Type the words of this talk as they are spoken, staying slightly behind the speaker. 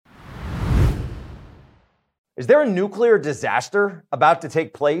Is there a nuclear disaster about to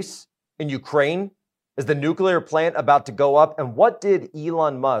take place in Ukraine? Is the nuclear plant about to go up? And what did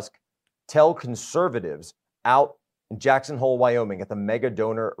Elon Musk tell conservatives out in Jackson Hole, Wyoming at the mega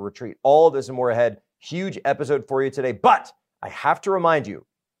donor retreat? All of this and more ahead. Huge episode for you today. But I have to remind you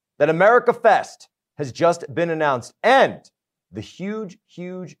that America Fest has just been announced, and the huge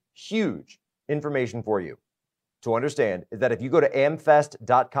information for you to understand is that if you go to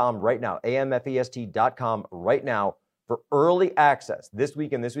amfest.com right now, amfest.com right now for early access this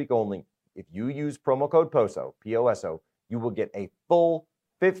week and this week only, if you use promo code POSO, P-O-S-O, you will get a full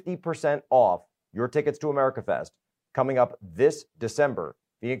 50% off your tickets to America Fest coming up this December.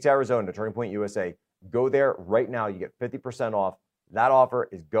 Phoenix, Arizona, Turning Point USA. Go there right now. You get 50% off. That offer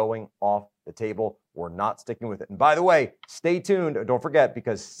is going off the table. We're not sticking with it. And by the way, stay tuned. Don't forget,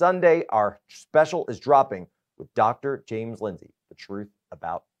 because Sunday, our special is dropping with Dr. James Lindsay, the truth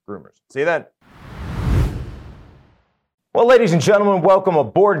about groomers. See you then. Well, ladies and gentlemen, welcome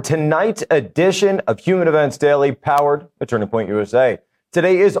aboard tonight's edition of Human Events Daily, powered by Turning Point USA.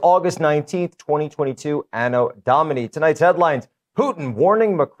 Today is August 19th, 2022, Anno Domini. Tonight's headlines: Putin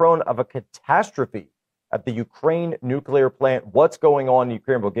warning Macron of a catastrophe at the Ukraine nuclear plant. What's going on in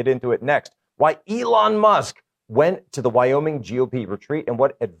Ukraine? We'll get into it next. Why Elon Musk went to the Wyoming GOP retreat and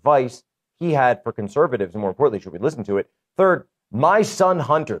what advice he had for conservatives. And more importantly, should we listen to it? Third, My Son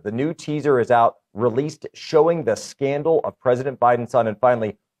Hunter. The new teaser is out, released, showing the scandal of President Biden's son. And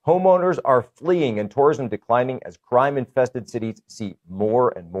finally, homeowners are fleeing and tourism declining as crime-infested cities see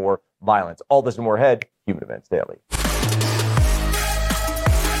more and more violence. All this and more ahead. Human Events Daily.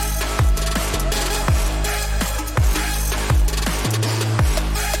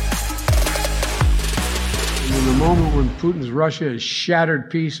 In the moment when Putin's Russia has shattered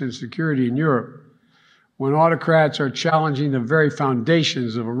peace and security in Europe, when autocrats are challenging the very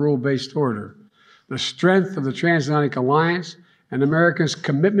foundations of a rule-based order, the strength of the transatlantic alliance and America's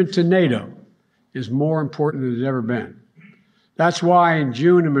commitment to NATO is more important than it's ever been. That's why in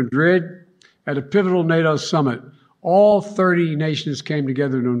June in Madrid, at a pivotal NATO summit, all 30 nations came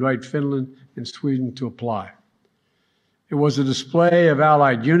together to invite Finland and Sweden to apply. It was a display of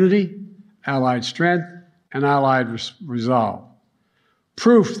allied unity, allied strength, and allied resolve.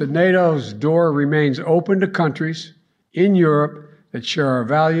 Proof that NATO's door remains open to countries in Europe that share our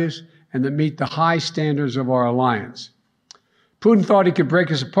values and that meet the high standards of our alliance. Putin thought he could break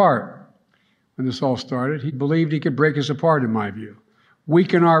us apart when this all started. He believed he could break us apart, in my view,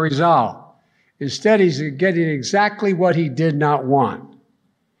 weaken our resolve. Instead, he's getting exactly what he did not want.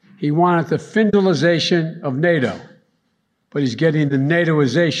 He wanted the Finlandization of NATO, but he's getting the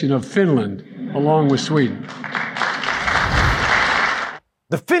NATOization of Finland along with Sweden.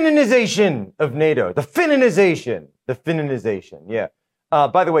 The Finlandization of NATO. The Finlandization. Yeah.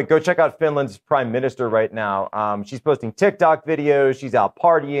 By the way, go check out Finland's prime minister right now. She's posting TikTok videos. She's out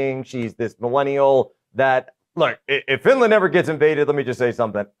partying. She's this millennial that, look, if Finland ever gets invaded, let me just say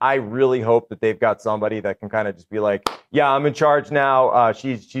something. I really hope that they've got somebody that can kind of just be like, yeah, I'm in charge now.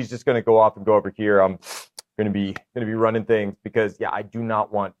 She's just going to go off and go over here. I'm going to be running things because, yeah, I do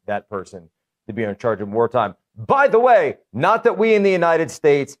not want that person to be in charge of wartime. By the way, not that we in the United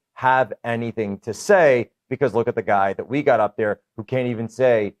States have anything to say, because look at the guy that we got up there who can't even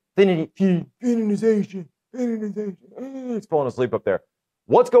say Finlandization. He's falling asleep up there.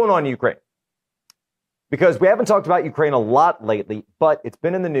 What's going on in Ukraine? Because we haven't talked about Ukraine a lot lately, but it's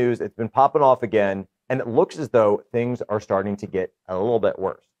been in the news. It's been popping off again, and it looks as though things are starting to get a little bit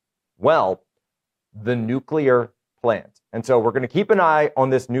worse. Well, the nuclear plant. And so we're going to keep an eye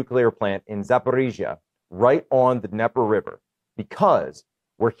on this nuclear plant in Zaporizhia, right on the Dnieper River, because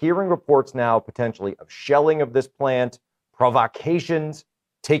we're hearing reports now potentially of shelling of this plant, provocations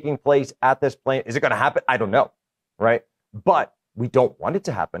taking place at this plant. Is it going to happen? I don't know, right? But we don't want it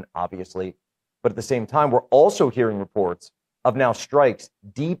to happen, obviously. But at the same time, we're also hearing reports of now strikes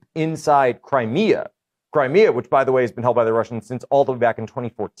deep inside Crimea. Crimea, which, by the way, has been held by the Russians since all the way back in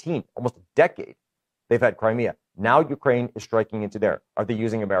 2014, almost a decade. They've had Crimea. Now Ukraine is striking into there. Are they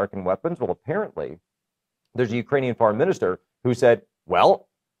using American weapons? Well, apparently, there's a Ukrainian foreign minister who said, well,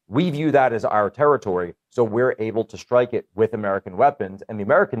 we view that as our territory, so we're able to strike it with American weapons. And the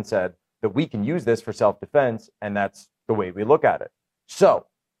Americans said that we can use this for self-defense, and that's the way we look at it. So,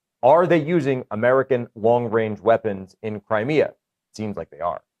 are they using American long-range weapons in Crimea? Seems like they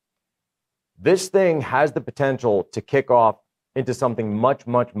are. This thing has the potential to kick off into something much,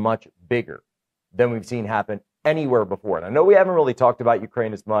 much, much bigger than we've seen happen anywhere before. And I know we haven't really talked about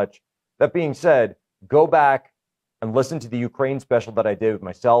Ukraine as much. That being said, go back and listen to the Ukraine special that I did with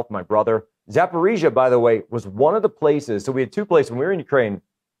myself, my brother. Zaporizhia, by the way, was one of the places. So we had two places. When we were in Ukraine,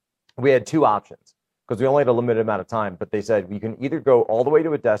 we had two options. because we only had a limited amount of time, but they said you can either go all the way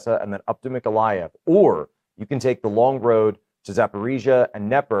to Odessa and then up to Mykolaiv, or you can take the long road to Zaporizhia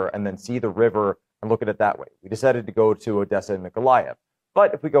and Dnepr and then see the river and look at it that way. We decided to go to Odessa and Mykolaiv.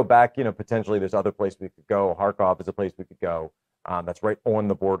 But if we go back, potentially there's other places we could go. Kharkov is a place we could go. That's right on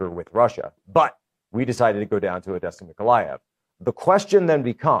the border with Russia. But we decided to go down to Odessa and Mykolaiv. The question then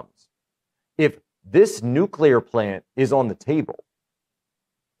becomes, if this nuclear plant is on the table,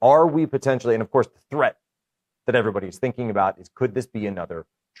 are we potentially, and of course the threat that everybody's thinking about is, could this be another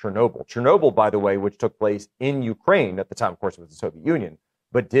Chernobyl? Chernobyl, by the way, which took place in Ukraine at the time, of course it was the Soviet Union,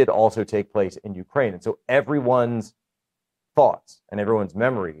 but did also take place in Ukraine. And so everyone's thoughts and everyone's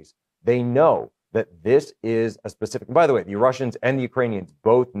memories, they know that this is a specific, by the way, the Russians and the Ukrainians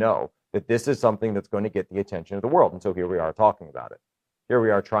both know that this is something that's going to get the attention of the world. And so here we are talking about it. Here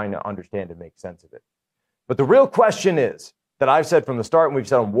we are trying to understand and make sense of it. But the real question is, that I've said from the start, and we've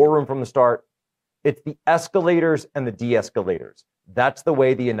said on War Room from the start, it's the escalators and the de-escalators. That's the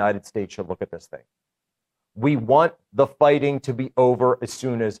way the United States should look at this thing. We want the fighting to be over as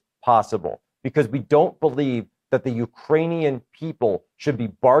soon as possible because we don't believe that the Ukrainian people should be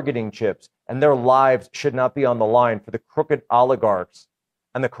bargaining chips and their lives should not be on the line for the crooked oligarchs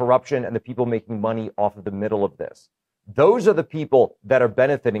and the corruption and the people making money off of the middle of this. Those are the people that are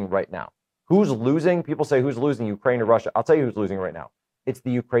benefiting right now. Who's losing? People say, who's losing, Ukraine or Russia? I'll tell you who's losing right now. It's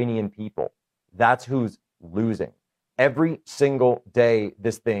the Ukrainian people. That's who's losing. Every single day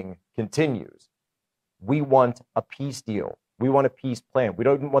this thing continues. We want a peace deal. We want a peace plan. We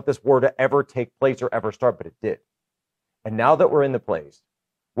don't want this war to ever take place or ever start, but it did. And now that we're in the place,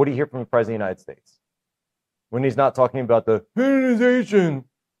 what do you hear from the President of the United States? When he's not talking about the finalization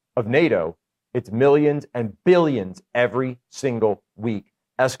of NATO, it's millions and billions every single week,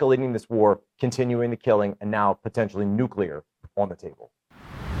 escalating this war, continuing the killing, and now potentially nuclear on the table.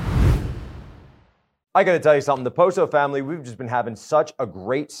 I got to tell you something. The Poso family, we've just been having such a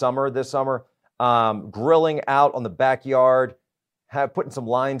great summer this summer. Grilling out on the backyard, putting some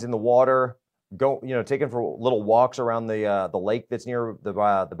lines in the water, taking for little walks around the lake that's near the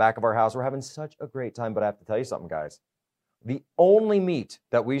back of our house. We're having such a great time. But I have to tell you something, guys. The only meat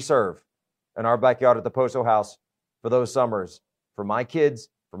that we serve in our backyard at the Poso house for those summers, for my kids,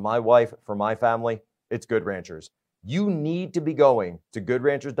 for my wife, for my family, it's Good Ranchers. You need to be going to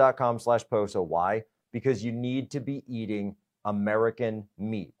goodranchers.com/Poso. Why? Because you need to be eating American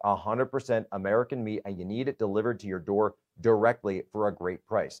meat, 100% American meat, and you need it delivered to your door directly for a great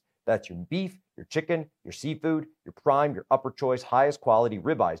price. That's your beef, your chicken, your seafood, your prime, your upper choice, highest quality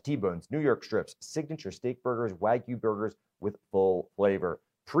ribeyes, T-bones, New York strips, signature steak burgers, Wagyu burgers with full flavor.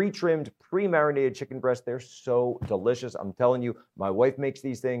 Pre-trimmed, pre-marinated chicken breasts. They're so delicious. I'm telling you, my wife makes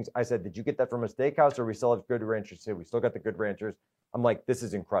these things. I said, did you get that from a steakhouse or we still have Good Ranchers? She said, we still got the Good Ranchers. I'm like, this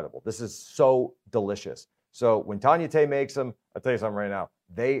is incredible. This is so delicious. So when Tanya Tay makes them, I'll tell you something right now,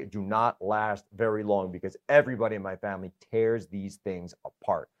 they do not last very long because everybody in my family tears these things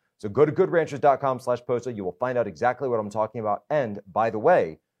apart. So go to goodranchers.com/Poso. You will find out exactly what I'm talking about. And by the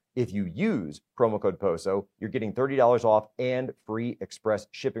way, if you use promo code POSO, you're getting $30 off and free express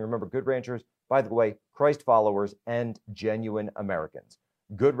shipping. Remember, Good Ranchers, by the way, Christ followers and genuine Americans.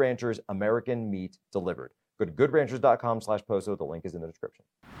 Good Ranchers, American meat delivered. Go to goodranchers.com/Poso. The link is in the description.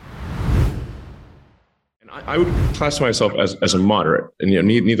 And I would classify myself as a moderate, and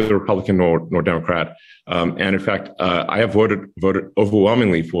neither Republican nor Democrat. And in fact, I have voted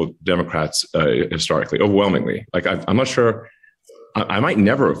overwhelmingly for Democrats historically. Overwhelmingly, like I'm not sure. I might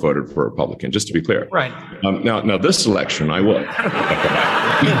never have voted for a Republican, just to be clear. Right. Now this election, I will.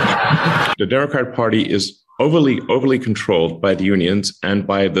 The Democratic Party is overly controlled by the unions and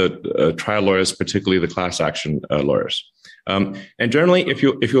by the trial lawyers, particularly the class action lawyers. And generally, if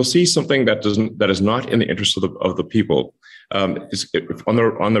you'll see something that is not in the interest of the people, on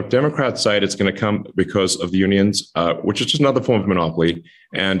the Democrat side, it's going to come because of the unions, which is just another form of monopoly,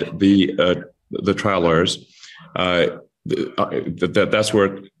 and the trial lawyers. That's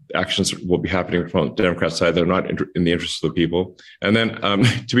where actions will be happening from the Democrat side. They're not in the interest of the people. And then,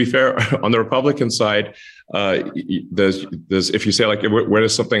 to be fair, on the Republican side, there's if you say like where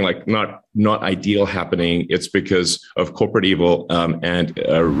there's something like not ideal happening, it's because of corporate evil and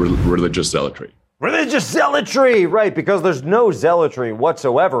religious zealotry. Religious zealotry, right? Because there's no zealotry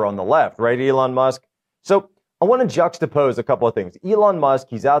whatsoever on the left, right, Elon Musk? So I want to juxtapose a couple of things. Elon Musk,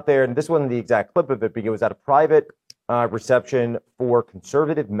 he's out there, and this wasn't the exact clip of it, but it was at a private reception for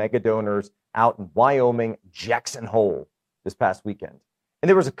conservative mega donors out in Wyoming, Jackson Hole, this past weekend. And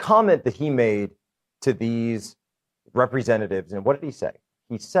there was a comment that he made to these representatives. And what did he say?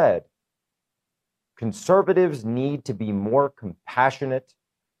 He said, conservatives need to be more compassionate.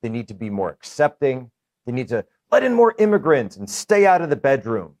 They need to be more accepting. They need to let in more immigrants and stay out of the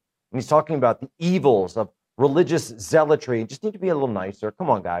bedroom. And he's talking about the evils of religious zealotry. Just need to be a little nicer. Come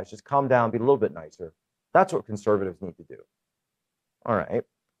on, guys, just calm down, be a little bit nicer. That's what conservatives need to do. All right,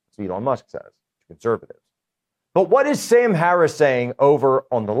 that's what Elon Musk says to conservatives. But what is Sam Harris saying over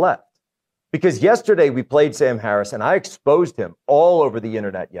on the left? Because yesterday we played Sam Harris and I exposed him all over the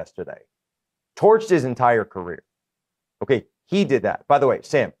internet yesterday. Torched his entire career. Okay, he did that. By the way,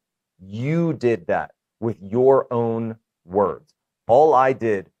 Sam, you did that with your own words. All I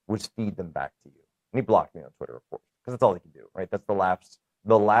did was feed them back to you. And he blocked me on Twitter, of course, because that's all he can do, right? That's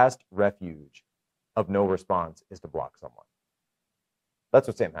the last refuge of no response is to block someone. That's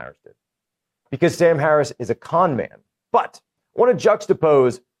what Sam Harris did. Because Sam Harris is a con man. But I want to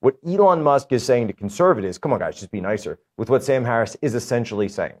juxtapose what Elon Musk is saying to conservatives, come on guys, just be nicer, with what Sam Harris is essentially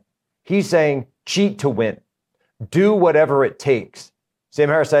saying. He's saying, cheat to win. Do whatever it takes. Sam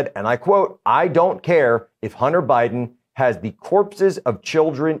Harris said, and I quote, I don't care if Hunter Biden has the corpses of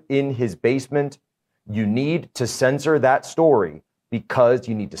children in his basement. You need to censor that story because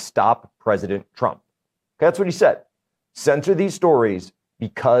you need to stop President Trump. Okay, that's what he said. Censor these stories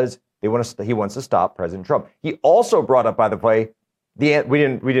because he wants to stop President Trump. He also brought up, by the way, we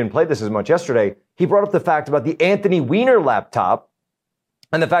didn't play this as much yesterday. He brought up the fact about the Anthony Weiner laptop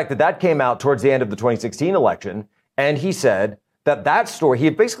and the fact that that came out towards the end of the 2016 election. And he said that story, he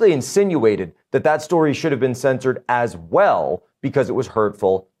had basically insinuated that story should have been censored as well because it was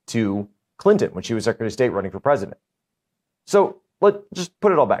hurtful to Clinton when she was Secretary of State running for president. So let's just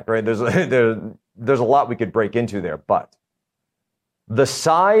put it all back, right? There's a lot we could break into there, but the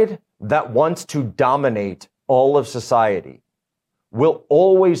side that wants to dominate all of society will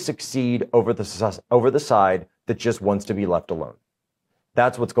always succeed over the side that just wants to be left alone.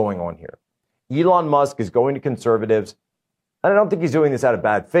 That's what's going on here. Elon Musk is going to conservatives, and I don't think he's doing this out of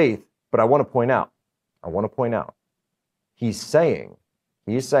bad faith, but I want to point out, he's saying,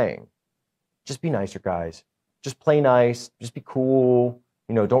 just be nicer, guys. Just play nice, just be cool,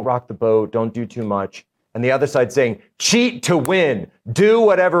 don't rock the boat, don't do too much. And the other side saying, cheat to win, do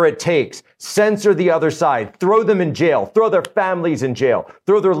whatever it takes, censor the other side, throw them in jail, throw their families in jail,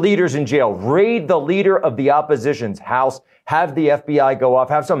 throw their leaders in jail, raid the leader of the opposition's house, have the FBI go off,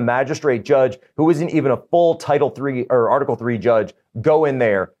 have some magistrate judge who isn't even a full Title III or Article 3 judge go in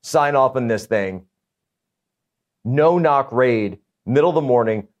there, sign off on this thing. No knock raid, middle of the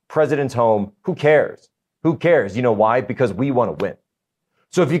morning, president's home. Who cares? Who cares? You know why? Because we want to win.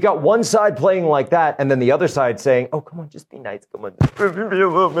 So if you got one side playing like that and then the other side saying, oh, come on, just be nice. Come on, just be a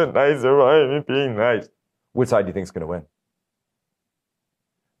little bit nicer. Why are you being nice? Which side do you think is going to win?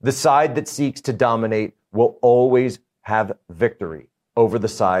 The side that seeks to dominate will always have victory over the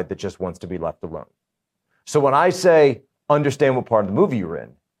side that just wants to be left alone. So when I say understand what part of the movie you're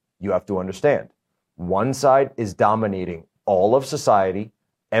in, you have to understand. One side is dominating all of society,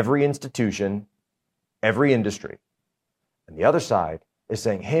 every institution, every industry. And the other side is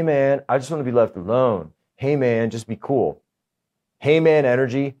saying, hey man, I just want to be left alone. Hey man, just be cool. Hey man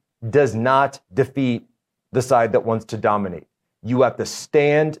energy does not defeat the side that wants to dominate. You have to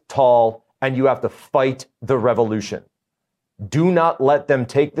stand tall and you have to fight the revolution. Do not let them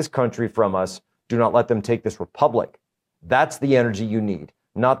take this country from us. Do not let them take this republic. That's the energy you need,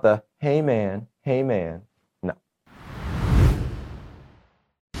 not the hey man, no.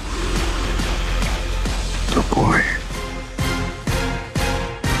 The boy.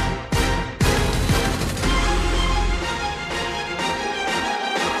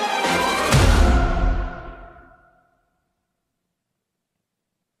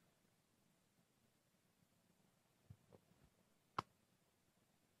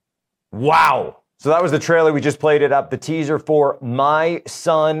 Wow. So that was the trailer. We just played it up. The teaser for My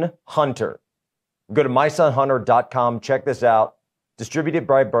Son Hunter. Go to mysonhunter.com. Check this out. Distributed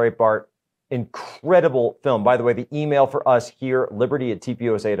by Breitbart. Incredible film. By the way, the email for us here,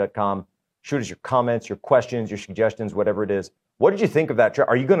 liberty@tpusa.com. Shoot us your comments, your questions, your suggestions, whatever it is. What did you think of that trailer?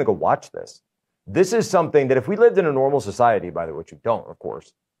 Are you going to go watch this? This is something that if we lived in a normal society, by the way, which you don't, of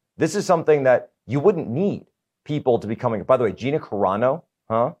course, this is something that you wouldn't need people to be coming. By the way, Gina Carano,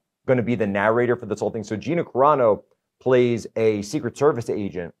 going to be the narrator for this whole thing. So Gina Carano plays a Secret Service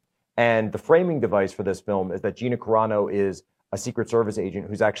agent, and the framing device for this film is that Gina Carano is a Secret Service agent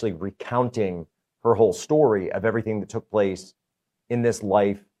who's actually recounting her whole story of everything that took place in this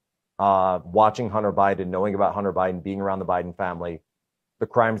life, watching Hunter Biden, knowing about Hunter Biden, being around the Biden family, the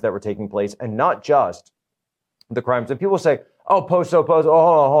crimes that were taking place, and not just the crimes. And people say, oh, hold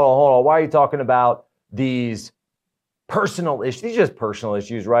on. Why are you talking about these personal issues? These are just personal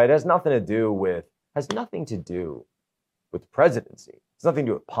issues, right? It has nothing to do with the presidency. It's nothing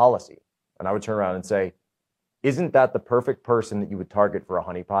to do with policy. and I would turn around and say, isn't that the perfect person that you would target for a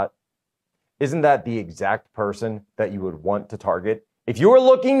honeypot? Isn't that the exact person that you would want to target? If you were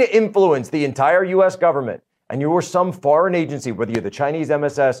looking to influence the entire US government and you were some foreign agency, whether you're the Chinese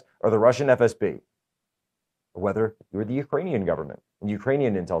MSS or the Russian FSB, or whether you were the Ukrainian government and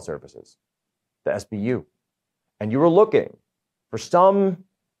Ukrainian intel services, the SBU, and you were looking for some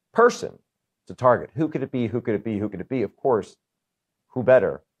person to target, who could it be? Who could it be? Who could it be? Of course, who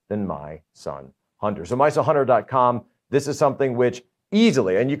better than my son Hunter? So mysonhunter.com, this is something which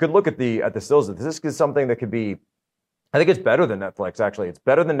easily, and you could look at the stills of this is something that could be, I think it's better than Netflix, actually. It's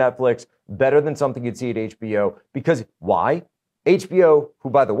better than Netflix, better than something you'd see at HBO. Because why? HBO, who,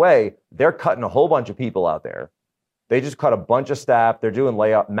 by the way, they're cutting a whole bunch of people out there. They just cut a bunch of staff. They're doing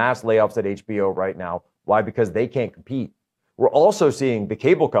mass layoffs at HBO right now. Why? Because they can't compete. We're also seeing the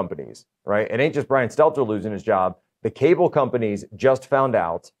cable companies, right? It ain't just Brian Stelter losing his job. The cable companies just found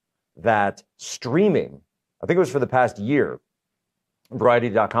out that streaming, I think it was for the past year,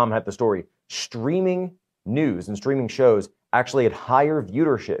 Variety.com had the story, streaming news and streaming shows actually had higher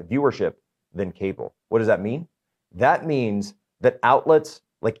viewership than cable. What does that mean? That means that outlets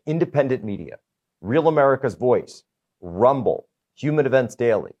like independent media, Real America's Voice, Rumble, Human Events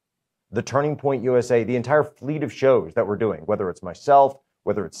Daily, The Turning Point USA, the entire fleet of shows that we're doing, whether it's myself,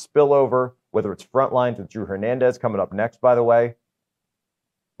 whether it's Spillover, whether it's Frontlines with Drew Hernandez coming up next, by the way,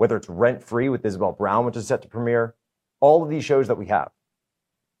 whether it's Rent Free with Isabel Brown, which is set to premiere, all of these shows that we have.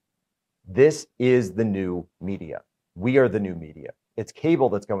 This is the new media. We are the new media. It's cable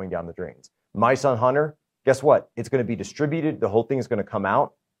that's going down the drains. My Son Hunter, guess what? It's going to be distributed. The whole thing is going to come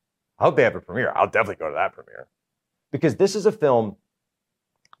out. I hope they have a premiere. I'll definitely go to that premiere. Because this is a film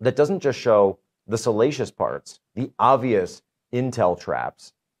that doesn't just show the salacious parts, the obvious intel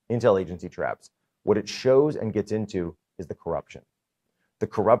agency traps. What it shows and gets into is the corruption. The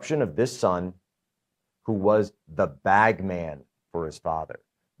corruption of this son who was the bag man for his father,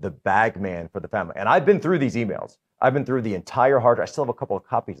 the bag man for the family. And I've been through these emails. I've been through the entire hard drive. I still have a couple of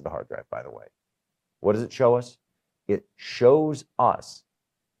copies of the hard drive, by the way. What does it show us? It shows us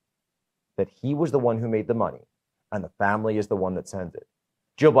that he was the one who made the money and the family is the one that sends it.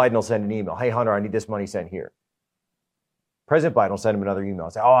 Joe Biden will send an email. Hey, Hunter, I need this money sent here. President Biden will send him another email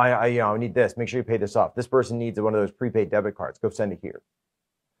and say, I need this. Make sure you pay this off. This person needs one of those prepaid debit cards. Go send it here.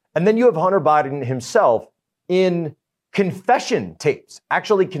 And then you have Hunter Biden himself in confession tapes,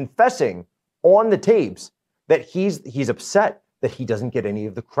 actually confessing on the tapes that he's upset that he doesn't get any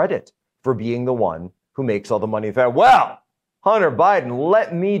of the credit for being the one who makes all the money. Well, Hunter Biden,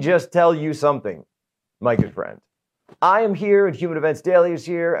 let me just tell you something, my good friend. I am here, and Human Events Daily is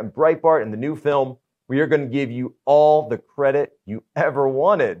here, and Breitbart and the new film. We are going to give you all the credit you ever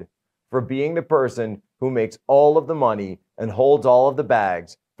wanted for being the person who makes all of the money and holds all of the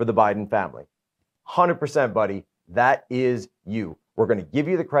bags for the Biden family. 100%, buddy. That is you. We're going to give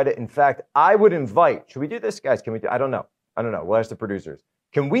you the credit. In fact, I would invite, should we do this, guys? Can we do, I don't know. We'll ask the producers.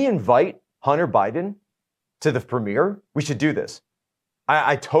 Can we invite Hunter Biden to the premiere? We should do this.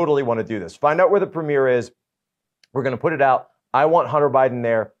 I totally want to do this. Find out where the premiere is. We're going to put it out. I want Hunter Biden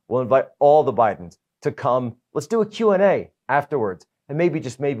there. We'll invite all the Bidens to come. Let's do a Q&A afterwards. And maybe,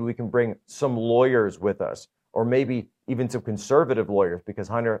 just maybe, we can bring some lawyers with us, or maybe even some conservative lawyers, because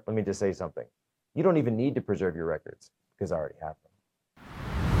Hunter, let me just say something. You don't even need to preserve your records because I already have them.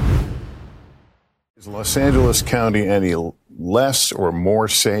 Is Los Angeles County any less or more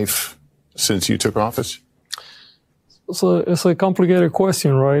safe since you took office? So it's a complicated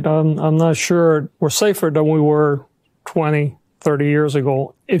question, right? I'm not sure we're safer than we were 20, 30 years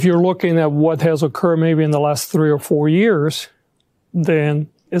ago. If you're looking at what has occurred maybe in the last 3 or 4 years, then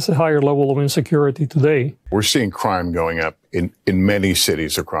it's a higher level of insecurity today. We're seeing crime going up in many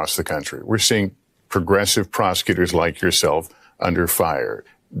cities across the country. We're seeing progressive prosecutors like yourself under fire.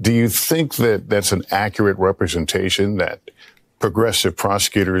 Do you think that that's an accurate representation, that progressive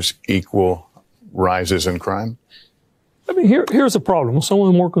prosecutors equal rises in crime? I mean, here's the problem. Some of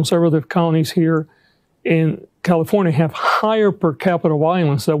the more conservative counties here in California have higher per capita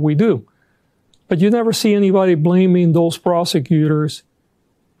violence than we do. But you never see anybody blaming those prosecutors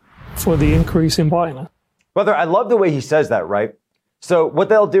for the increase in violence. Brother, I love the way he says that, right? So what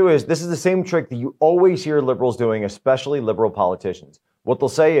they'll do is, this is the same trick that you always hear liberals doing, especially liberal politicians. What they'll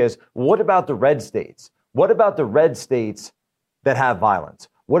say is, what about the red states? What about the red states that have violence?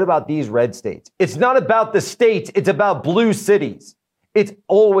 What about these red states? It's not about the states. It's about blue cities. It's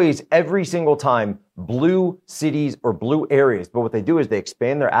always, every single time, blue cities or blue areas. But what they do is they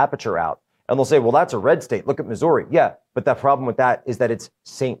expand their aperture out. And they'll say, well, that's a red state. Look at Missouri. Yeah, but the problem with that is that it's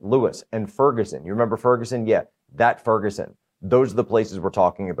St. Louis and Ferguson. You remember Ferguson? Yeah, that Ferguson. Those are the places we're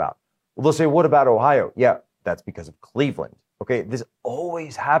talking about. Well, they'll say, what about Ohio? Yeah, that's because of Cleveland. Okay, this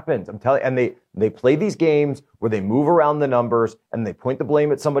always happens. I'm telling you, and they play these games where they move around the numbers and they point the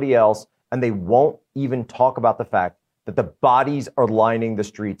blame at somebody else, and they won't even talk about the fact that the bodies are lining the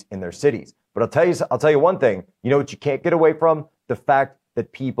streets in their cities. But I'll tell you one thing. You know what you can't get away from? The fact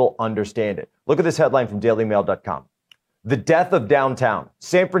that people understand it. Look at this headline from DailyMail.com. The death of downtown.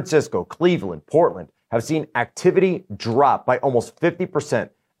 San Francisco, Cleveland, Portland have seen activity drop by almost 50%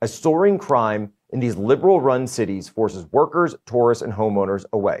 as soaring crime in these liberal-run cities forces workers, tourists, and homeowners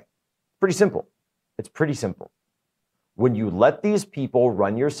away. Pretty simple. It's pretty simple. When you let these people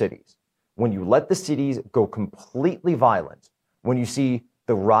run your cities, when you let the cities go completely violent, when you see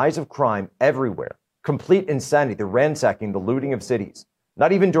the rise of crime everywhere, complete insanity, the ransacking, the looting of cities,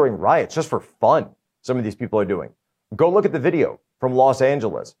 not even during riots, just for fun, some of these people are doing. Go look at the video from Los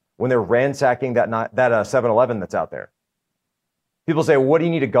Angeles when they're ransacking that 7-Eleven that's out there. People say, what do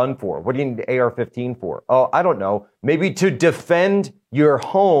you need a gun for? What do you need an AR-15 for? Oh, I don't know. Maybe to defend your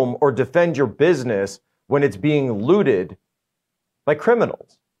home or defend your business when it's being looted by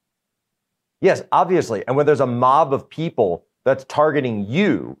criminals. Yes, obviously. And when there's a mob of people that's targeting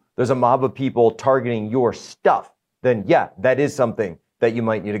you, there's a mob of people targeting your stuff, then yeah, that is something that you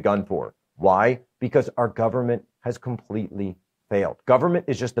might need a gun for. Why? Because our government has completely failed. Government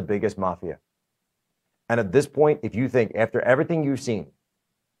is just the biggest mafia. And at this point, if you think after everything you've seen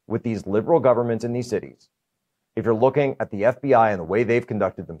with these liberal governments in these cities, if you're looking at the FBI and the way they've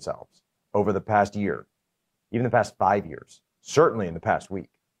conducted themselves over the past year, even the past 5 years, certainly in the past week,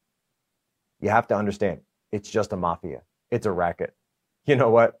 you have to understand it's just a mafia. It's a racket. You know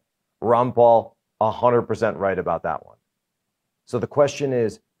what? Ron Paul, 100% right about that one. So the question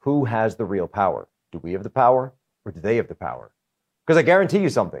is, who has the real power? Do we have the power or do they have the power? Because I guarantee you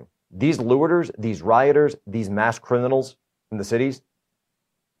something. These looters, these rioters, these mass criminals in the cities,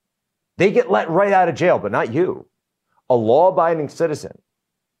 they get let right out of jail, but not you. A law-abiding citizen,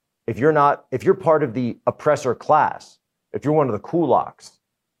 if you're part of the oppressor class, if you're one of the kulaks,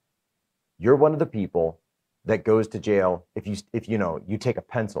 you're one of the people that goes to jail if you take a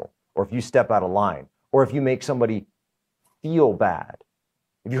pencil, or if you step out of line, or if you make somebody feel bad.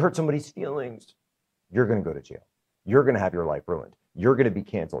 If you hurt somebody's feelings, you're going to go to jail. You're going to have your life ruined. You're going to be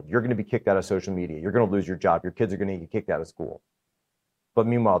canceled. You're going to be kicked out of social media. You're going to lose your job. Your kids are going to get kicked out of school. But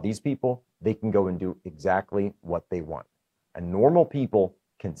meanwhile, these people, they can go and do exactly what they want. And normal people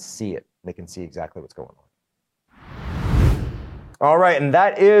can see it. They can see exactly what's going on. All right, and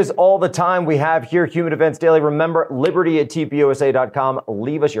that is all the time we have here, Human Events Daily. Remember, liberty@tpusa.com.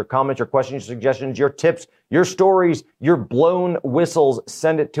 Leave us your comments, your questions, your suggestions, your tips, your stories, your blown whistles.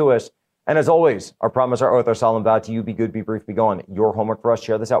 Send it to us. And as always, our promise, our oath, our solemn vow to you, be good, be brief, be gone. Your homework for us,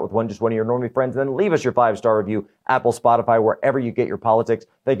 share this out with just one of your normie friends, and then leave us your 5-star review, Apple, Spotify, wherever you get your politics.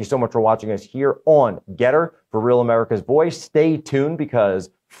 Thank you so much for watching us here on Getter for Real America's Voice. Stay tuned because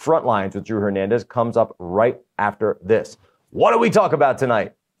Frontlines with Drew Hernandez comes up right after this. What do we talk about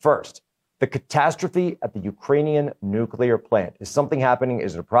tonight? First, the catastrophe at the Ukrainian nuclear plant. Is something happening?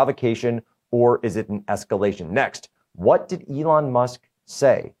 Is it a provocation or is it an escalation? Next, what did Elon Musk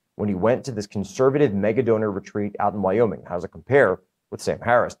say when he went to this conservative mega donor retreat out in Wyoming? How does it compare with Sam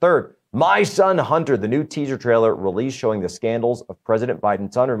Harris? Third, My Son Hunter, the new teaser trailer released showing the scandals of President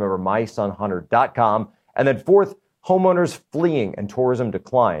Biden's son. Remember, mysonhunter.com. And then fourth, homeowners fleeing and tourism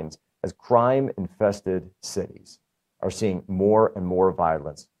declines as crime-infested cities are seeing more and more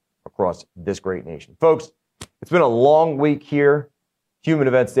violence across this great nation. Folks, it's been a long week here, Human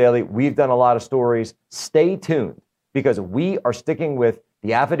Events Daily. We've done a lot of stories. Stay tuned because we are sticking with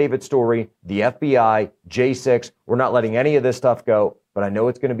the affidavit story, the FBI, J6. We're not letting any of this stuff go, but I know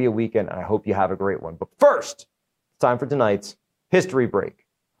it's going to be a weekend, and I hope you have a great one. But first, it's time for tonight's history break.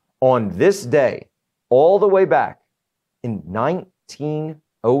 On this day, all the way back in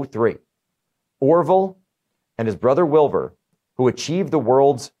 1903, Orville and his brother Wilbur, who achieved the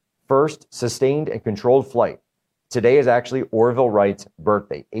world's first sustained and controlled flight. Today is actually Orville Wright's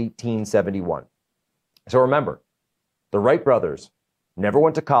birthday, 1871. So remember, the Wright brothers never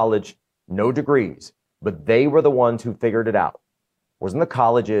went to college, no degrees, but they were the ones who figured it out. It wasn't the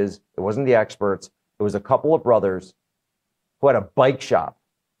colleges, it wasn't the experts, it was a couple of brothers who had a bike shop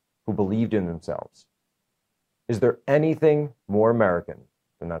who believed in themselves. Is there anything more American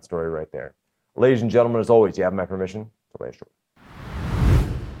than that story right there? Ladies and gentlemen, as always, you have my permission to lay a short.